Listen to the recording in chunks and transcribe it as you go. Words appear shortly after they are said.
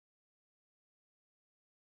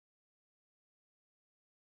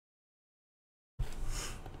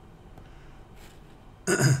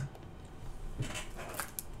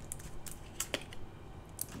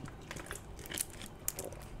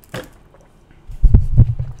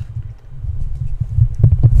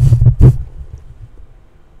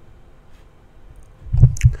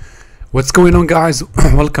What's going on, guys?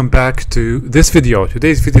 Welcome back to this video.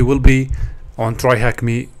 Today's video will be on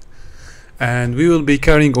TryHackMe, and we will be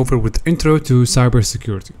carrying over with intro to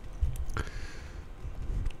cybersecurity.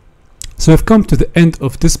 So I've come to the end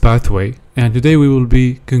of this pathway, and today we will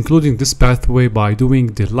be concluding this pathway by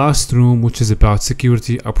doing the last room, which is about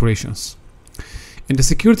security operations. In the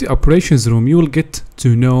security operations room, you will get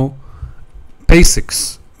to know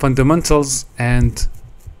basics, fundamentals, and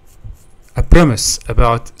a premise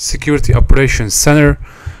about security operations center,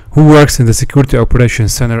 who works in the security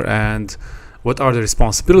operations center, and what are the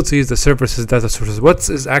responsibilities, the services, data sources. What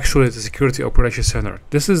is actually the security operations center?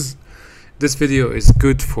 This video is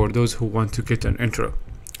good for those who want to get an intro.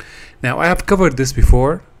 Now, I have covered this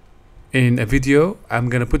before in a video. I'm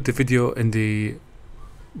gonna put the video in the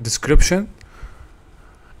description.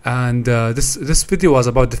 And this video was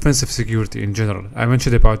about defensive security in general. I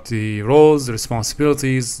mentioned about the roles, the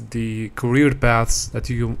responsibilities, the career paths that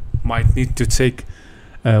you might need to take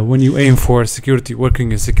when you aim for security,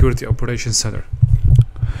 working in security operations center.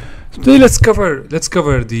 Today, let's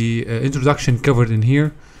cover the introduction covered in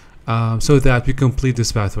here, so that we complete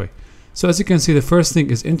this pathway. So as you can see, the first thing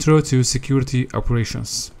is intro to security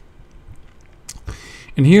operations.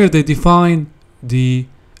 In here, they define the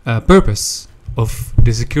purpose of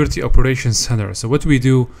the security operations center. So what we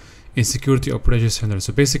do in security operations center.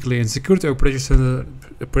 So basically, in security operations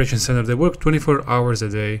center, they work 24 hours a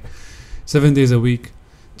day, 7 days a week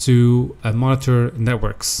to monitor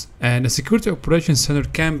networks. And a security operations center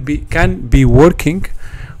can be working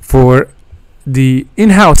for the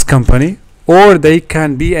in-house company, or they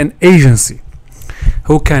can be an agency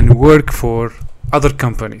who can work for other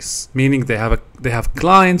companies, meaning they have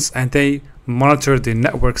clients and they monitor the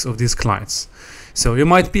networks of these clients. So you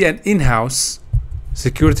might be an in-house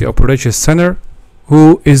security operations center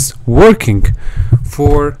who is working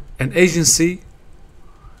for an agency,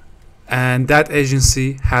 and that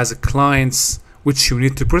agency has clients which you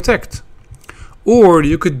need to protect. Or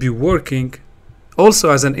you could be working also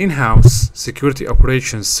as an in-house security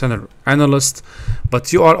operations center analyst,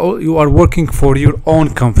 but you are working for your own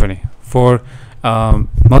company, for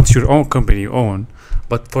not your own company you own,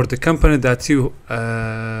 but for the company that you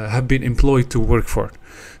have been employed to work for.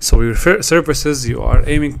 So your services, you're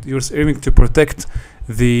aiming to protect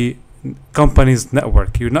the company's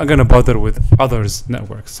network. You're not going to bother with others'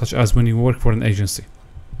 networks, such as when you work for an agency.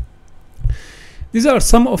 These are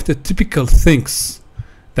some of the typical things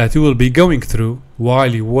that you will be going through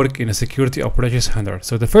while you work in a security operations center.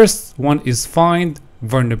 So the first one is find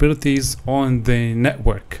vulnerabilities on the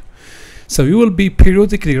network. So you will be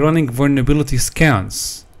periodically running vulnerability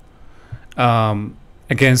scans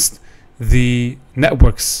against the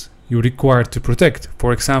networks you require to protect.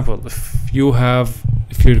 For example, if your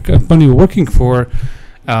company you're working for,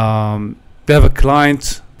 they have a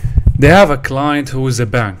client who is a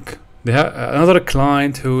bank. They have another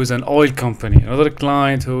client who is an oil company, another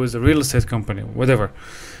client who is a real estate company, whatever.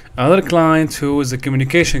 Another client who is a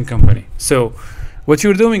communication company. So what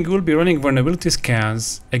you're doing, you will be running vulnerability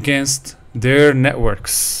scans against their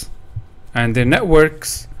networks, and their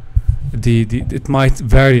networks, it might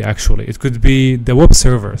vary. Actually, it could be the web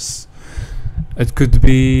servers, it could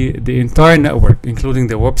be the entire network, including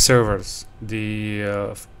the web servers, the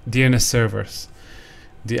DNS servers,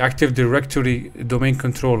 the Active Directory domain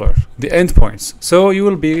controller, the endpoints. So you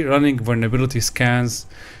will be running vulnerability scans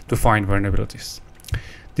to find vulnerabilities.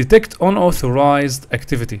 Detect unauthorized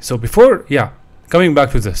activity. So coming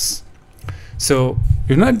back to this. So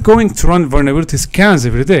you're not going to run vulnerability scans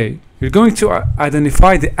every day. You're going to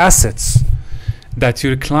identify the assets that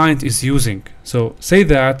your client is using. So say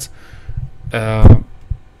that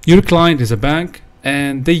your client is a bank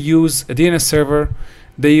and they use a DNS server,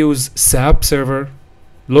 they use SAP server,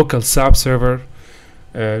 local SAP server,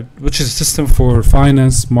 which is a system for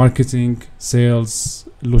finance, marketing, sales,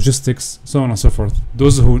 logistics, so on and so forth.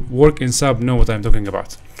 Those who work in SAP know what I'm talking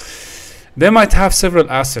about. They might have several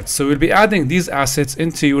assets, so we'll be adding these assets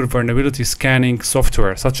into your vulnerability scanning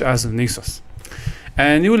software, such as Nessus.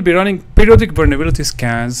 And you will be running periodic vulnerability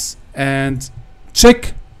scans and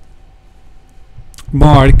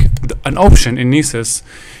mark an option in Nessus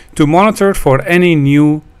to monitor for any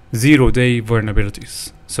new 0-day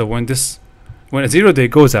vulnerabilities. So when a 0-day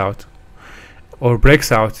goes out or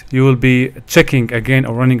breaks out, you will be checking again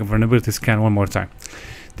or running a vulnerability scan one more time.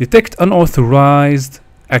 Detect unauthorized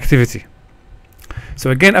activity. So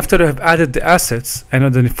again, after you have added the assets and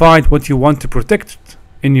identified what you want to protect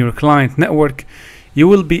in your client network, you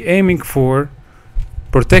will be aiming for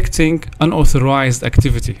protecting unauthorized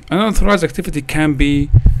activity. Unauthorized activity can be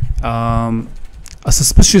a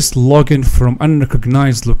suspicious login from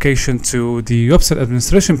unrecognized location to the website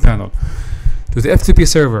administration panel, to the FTP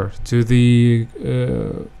server, to the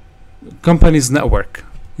company's network.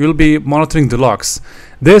 You'll be monitoring the logs.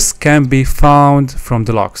 This can be found from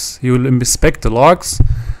the logs. You will inspect the logs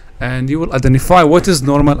and you will identify what is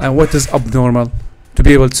normal and what is abnormal to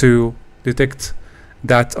be able to detect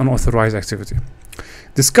that unauthorized activity.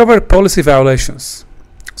 Discover policy violations.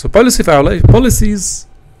 So policies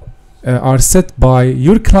are set by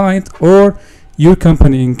your client or your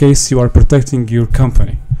company in case you are protecting your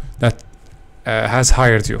company that has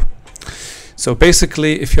hired you. So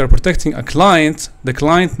basically, if you are protecting a client, the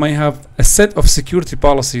client may have a set of security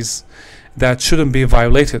policies that shouldn't be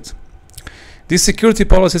violated. These security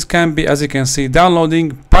policies can be, as you can see,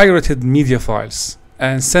 downloading pirated media files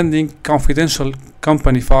and sending confidential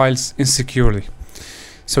company files insecurely.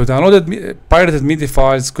 So pirated media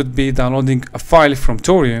files could be downloading a file from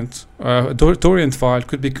torrent. A torrent file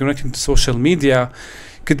could be connecting to social media.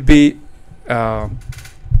 Could be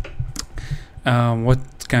what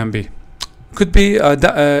can be? Could be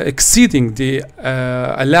exceeding the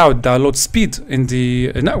allowed download speed in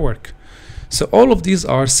the network. So all of these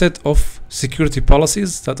are set of security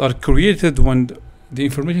policies that are created when the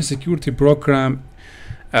information security program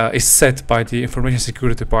is set by the information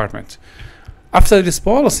security department. After these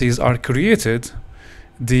policies are created,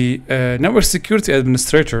 the network security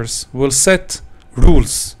administrators will set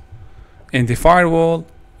rules in the firewall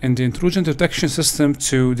and the intrusion detection system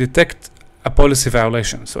to detect a policy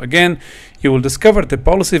violation. So again, you will discover the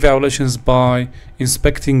policy violations by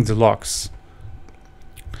inspecting the logs.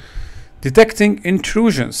 Detecting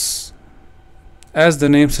intrusions. As the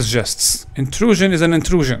name suggests, intrusion is an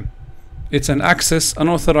intrusion. It's an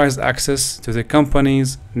unauthorized access to the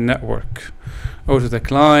company's network or to the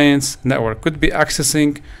client's network. Could be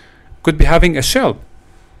having a shell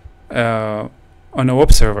on a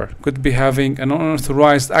web server. Could be having an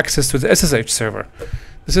unauthorized access to the SSH server.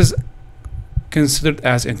 This is considered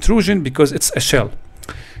as intrusion because it's a shell.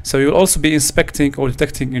 So you'll also be inspecting or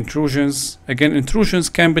detecting intrusions. Again, intrusions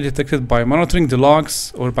can be detected by monitoring the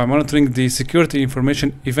logs or by monitoring the security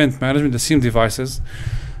information event management, the SIEM devices,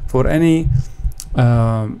 for any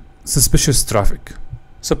suspicious traffic.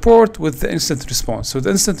 Support with the instant response. So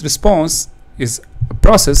the instant response is a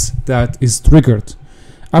process that is triggered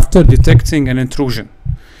after detecting an intrusion.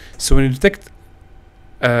 So when you detect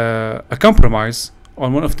a compromise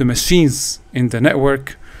on one of the machines in the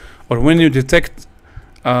network, or when you detect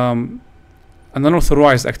an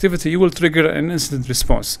unauthorized activity, you will trigger an incident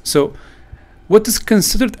response. So what is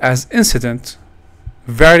considered as incident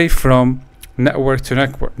vary from network to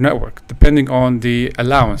network, depending on the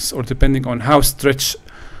allowance or depending on how stretched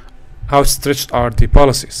are the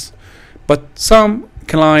policies. But some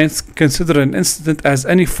clients consider an incident as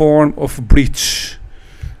any form of breach,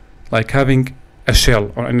 like having a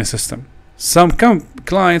shell on any system. Some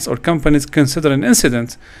clients or companies consider an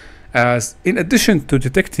incident as, in addition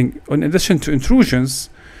to intrusions,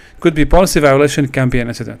 could be policy violation, can be an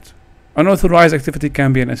incident. Unauthorized activity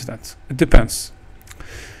can be an incident. It depends.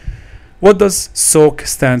 What does SOC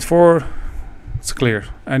stand for? It's clear,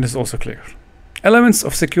 and it's also clear. Elements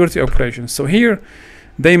of security operations. So here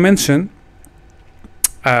they mention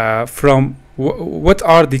from what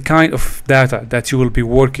are the kind of data that you will be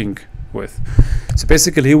working with. So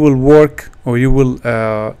basically, you will work or you will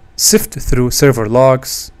sift through server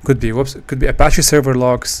logs. Could be Apache server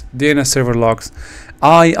logs, DNS server logs,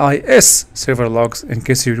 IIS server logs in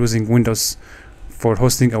case you're using Windows for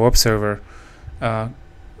hosting a web server.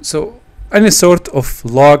 So any sort of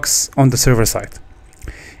logs on the server side.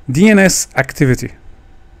 DNS activity.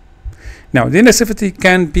 Now, DNS activity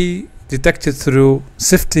can be detected through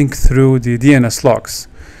sifting through the DNS logs.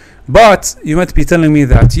 But you might be telling me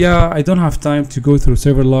that, yeah, I don't have time to go through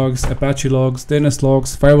server logs, Apache logs, DNS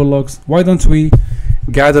logs, firewall logs. Why don't we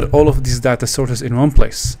gather all of these data sources in one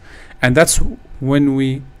place? And that's when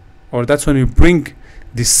we bring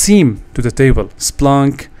the SIEM to the table.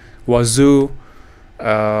 Splunk, Wazoo,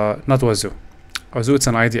 not Wazoo. Wazoo, it's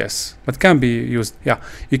an IDS, but can be used. Yeah,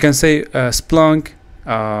 you can say Splunk,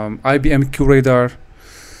 IBM QRadar.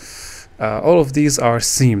 All of these are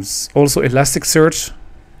SIEMs. Also, Elasticsearch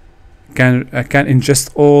can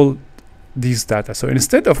ingest all these data. So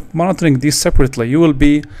instead of monitoring these separately, you will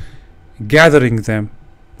be gathering them,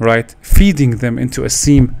 right? Feeding them into a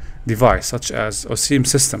SIEM device, such as a SIEM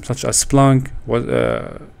system, such as Splunk.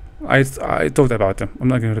 I talked about them. I'm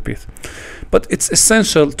not going to repeat. But it's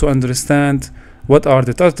essential to understand what are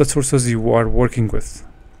the data sources you are working with.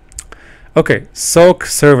 Okay, SOC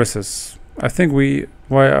services. I think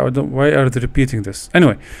why are they repeating this?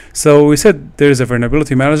 Anyway, so we said there is a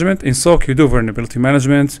vulnerability management. In SOC, you do vulnerability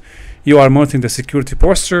management. You are monitoring the security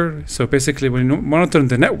posture. So basically, when you monitor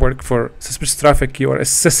the network for suspicious traffic, you are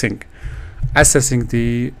assessing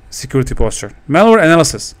the security posture. Malware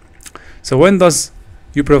analysis. So when does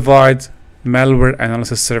you provide malware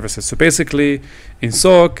analysis services? So basically, in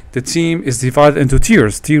SOC, the team is divided into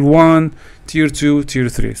tiers: tier 1, tier 2, tier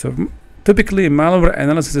 3. So typically, malware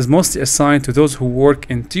analysis is mostly assigned to those who work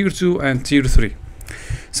in tier 2 and tier 3.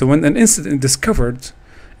 So when an incident is discovered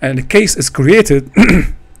and a case is created,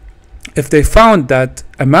 if they found that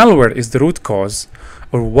a malware is the root cause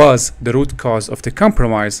or was the root cause of the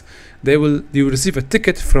compromise, you will receive a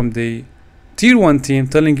ticket from the tier 1 team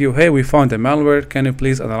telling you, hey, we found a malware, can you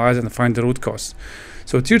please analyze and find the root cause?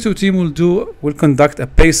 So tier 2 team will conduct a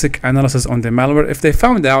basic analysis on the malware. If they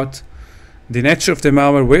found out the nature of the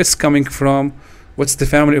malware, where it's coming from, what's the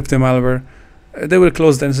family of the malware, they will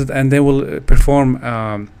close the incident and they will perform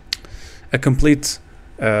a complete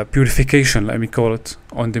purification, let me call it,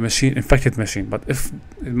 on the infected machine. But if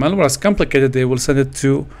the malware is complicated, they will send it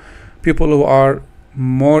to people who are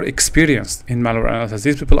more experienced in malware analysis.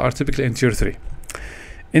 These people are typically in tier 3.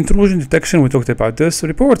 Intrusion detection, we talked about this.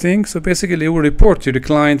 Reporting, so basically you will report to the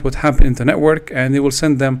client what happened in the network, and you will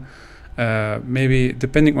send them maybe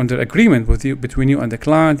depending on the agreement between you and the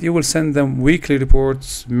client, you will send them weekly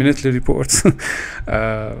reports, minutely reports,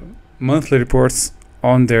 monthly reports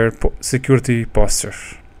on their security posture.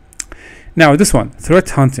 Now this one,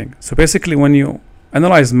 threat hunting. So basically when you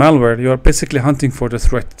analyze malware, you are basically hunting for the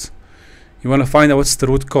threat. You want to find out what's the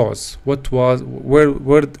root cause,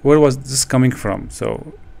 where was this coming from,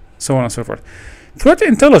 so on and so forth. Threat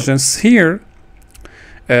intelligence here,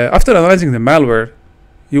 after analyzing the malware,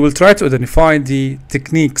 you will try to identify the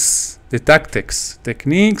techniques, the tactics,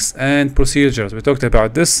 and procedures. We talked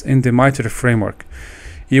about this in the MITRE framework.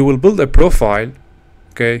 You will build a profile,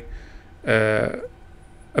 okay,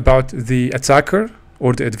 about the attacker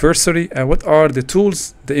or the adversary, and what are the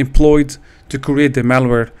tools they employed to create the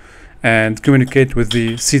malware and communicate with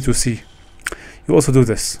the C2C. You also do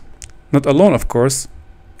this. Not alone, of course.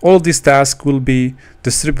 All these tasks will be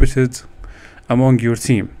distributed among your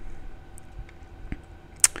team.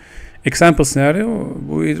 Example scenario,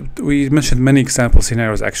 we mentioned many example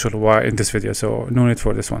scenarios actually in this video, so no need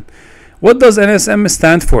for this one. What does NSM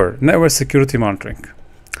stand for? Network Security Monitoring.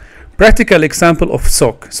 Practical example of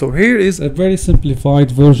SOC. So here is a very simplified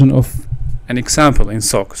version of an example in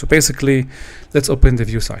SOC. So basically, let's open the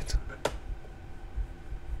view site.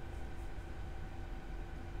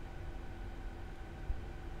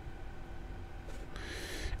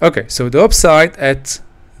 Okay, so the website at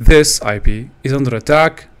this IP is under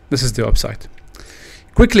attack. This is the website.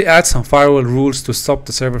 Quickly add some firewall rules to stop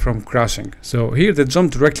the server from crashing. So here they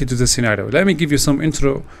jump directly to the scenario. Let me give you some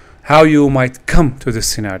intro how you might come to this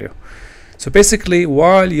scenario. So basically,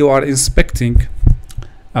 while you are inspecting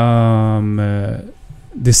the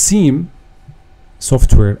SIEM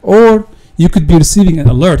software, or you could be receiving an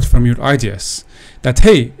alert from your IDS that,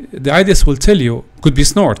 hey, the IDS will tell you, could be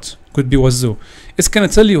Snort, could be Wazoo. It's going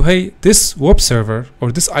to tell you, hey, this web server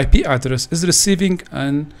or this IP address is receiving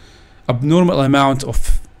an abnormal amount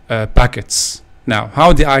of packets. Now,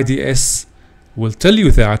 how the IDS will tell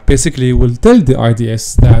you that, basically will tell the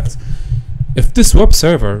IDS that if this web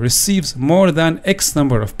server receives more than X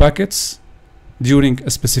number of packets during a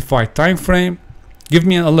specified time frame, give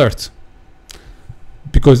me an alert,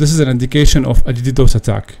 because this is an indication of a DDoS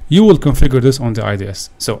attack. You will configure this on the IDS.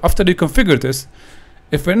 So after you configure this,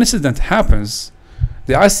 if an incident happens,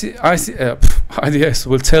 the IDS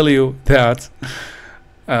will tell you that,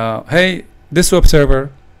 hey, this web server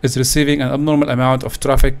is receiving an abnormal amount of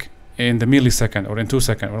traffic in the millisecond or in 2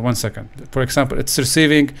 seconds or 1 second. For example, it's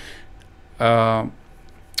receiving 1000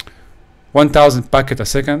 packets a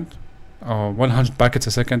second or 100 packets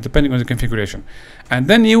a second, depending on the configuration. And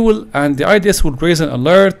then the IDS will raise an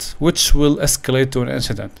alert which will escalate to an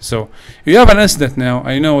incident. So you have an incident now,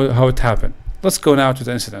 I know how it happened. Let's go now to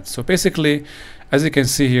the incident. So basically, as you can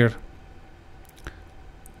see here,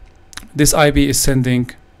 this IP is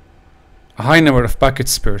sending a high number of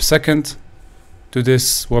packets per second to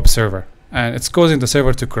this web server, and it's causing the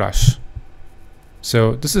server to crash.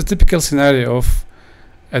 So this is a typical scenario of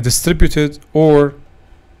a distributed or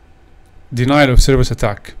denial of service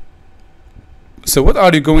attack. So what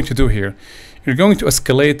are you going to do here? You're going to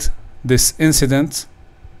escalate this incident.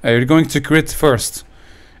 You're going to create first.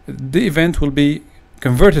 The event will be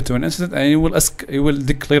converted to an incident, and you will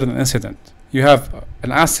declare an incident. You have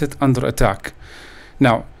an asset under attack.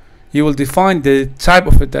 Now, you will define the type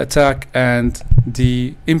of the attack and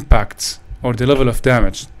the impacts or the level of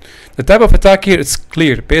damage. The type of attack here is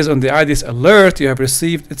clear. Based on the IDS alert you have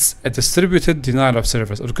received, it's a distributed denial of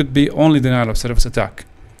service, or it could be only denial of service attack.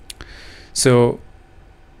 So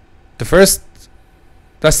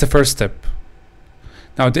that's the first step.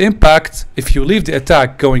 Now the impact, if you leave the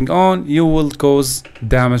attack going on, you will cause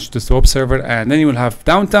damage to the web server, and then you will have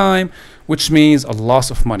downtime, which means a loss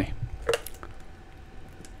of money.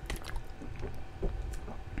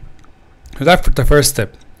 So that's the first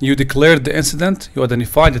step. You declared the incident, you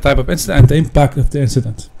identified the type of incident and the impact of the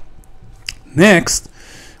incident. Next,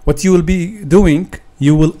 what you will be doing,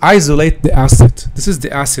 you will isolate the asset. This is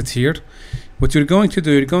the asset here. What you're going to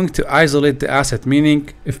do, you're going to isolate the asset, meaning,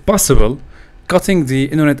 if possible, cutting the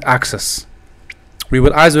internet access. We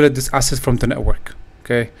will isolate this asset from the network.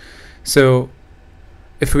 Okay, so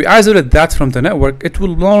if we isolate that from the network, it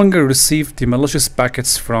will no longer receive the malicious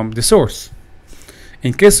packets from the source.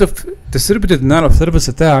 In case of distributed denial of service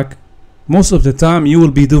attack, most of the time you will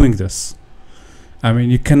be doing this. I mean,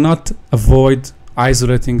 you cannot avoid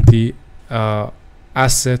isolating the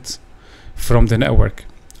asset from the network.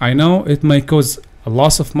 I know it may cause a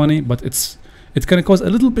loss of money, but it can cause a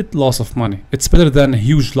little bit loss of money. It's better than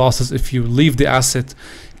huge losses if you leave the asset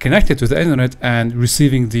connected to the internet and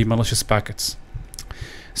receiving the malicious packets.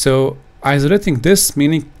 So isolating this,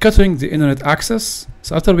 meaning cutting the internet access.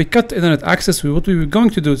 So after we cut the internet access, what we were going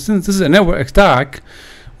to do, since this is a network attack,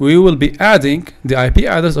 we will be adding the IP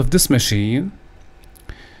address of this machine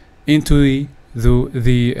into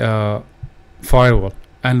the firewall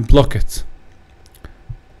and block it.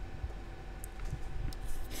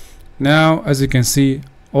 Now, as you can see,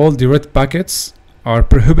 all the red packets are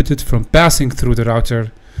prohibited from passing through the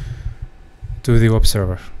router to the web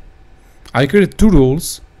server. I created two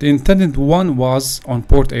rules. The intended one was on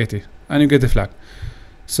port 80, and you get the flag.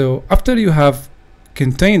 So after you have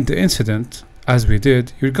contained the incident, as we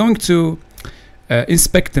did, you're going to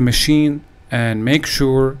inspect the machine and make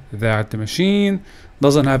sure that the machine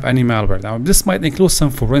doesn't have any malware. Now, this might include some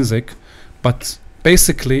forensic, but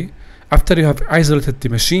basically, after you have isolated the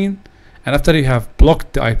machine and after you have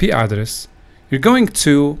blocked the IP address, you're going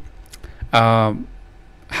to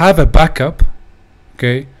have a backup,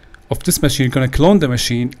 okay, of this machine. You're going to clone the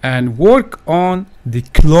machine and work on the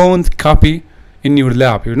cloned copy in your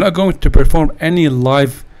lab. You're not going to perform any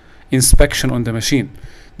live inspection on the machine.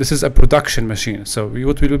 This is a production machine. So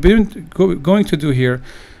what we'll be going to do here,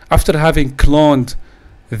 after having cloned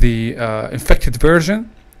the infected version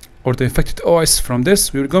or the infected OS from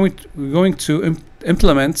this, we're going to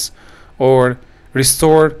implement or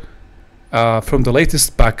restore from the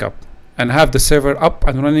latest backup and have the server up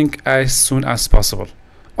and running as soon as possible.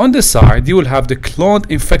 On this side, you will have the cloned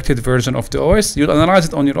infected version of the OS. You'll analyze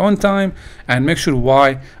it on your own time and make sure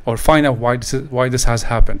why, or find out why this has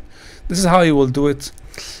happened. This is how you will do it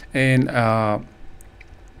in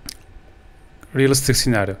realistic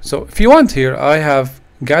scenario. So if you want here, I have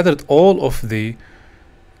gathered all of the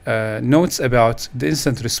notes about the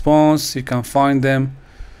incident response. You can find them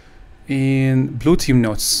in Blue Team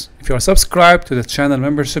Notes. If you are subscribed to the channel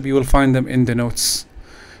membership, you will find them in the notes.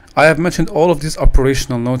 I have mentioned all of these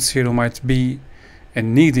operational notes here you might be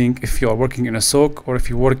needing if you are working in a SOC or if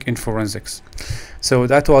you work in forensics. So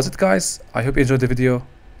that was it, guys. I hope you enjoyed the video.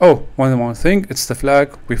 Oh, one more thing, it's the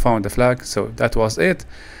flag. We found the flag, so that was it.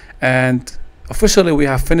 And officially we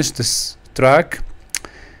have finished this track.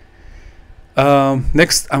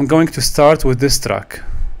 Next, I'm going to start with this track.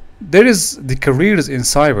 There is the careers in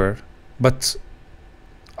cyber, but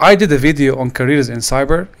I did a video on careers in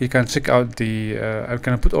cyber. You can check out the I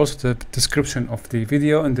can put also the description of the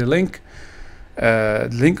video and the link the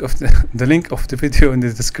link of the video in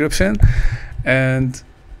the description, and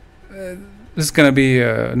this is gonna be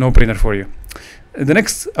a no-brainer for you. In the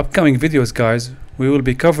next upcoming videos, guys, we will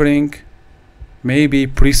be covering maybe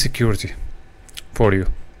pre-security for you.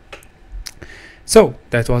 So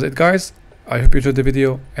that was it, guys. I hope you enjoyed the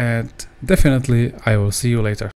video, and definitely I will see you later.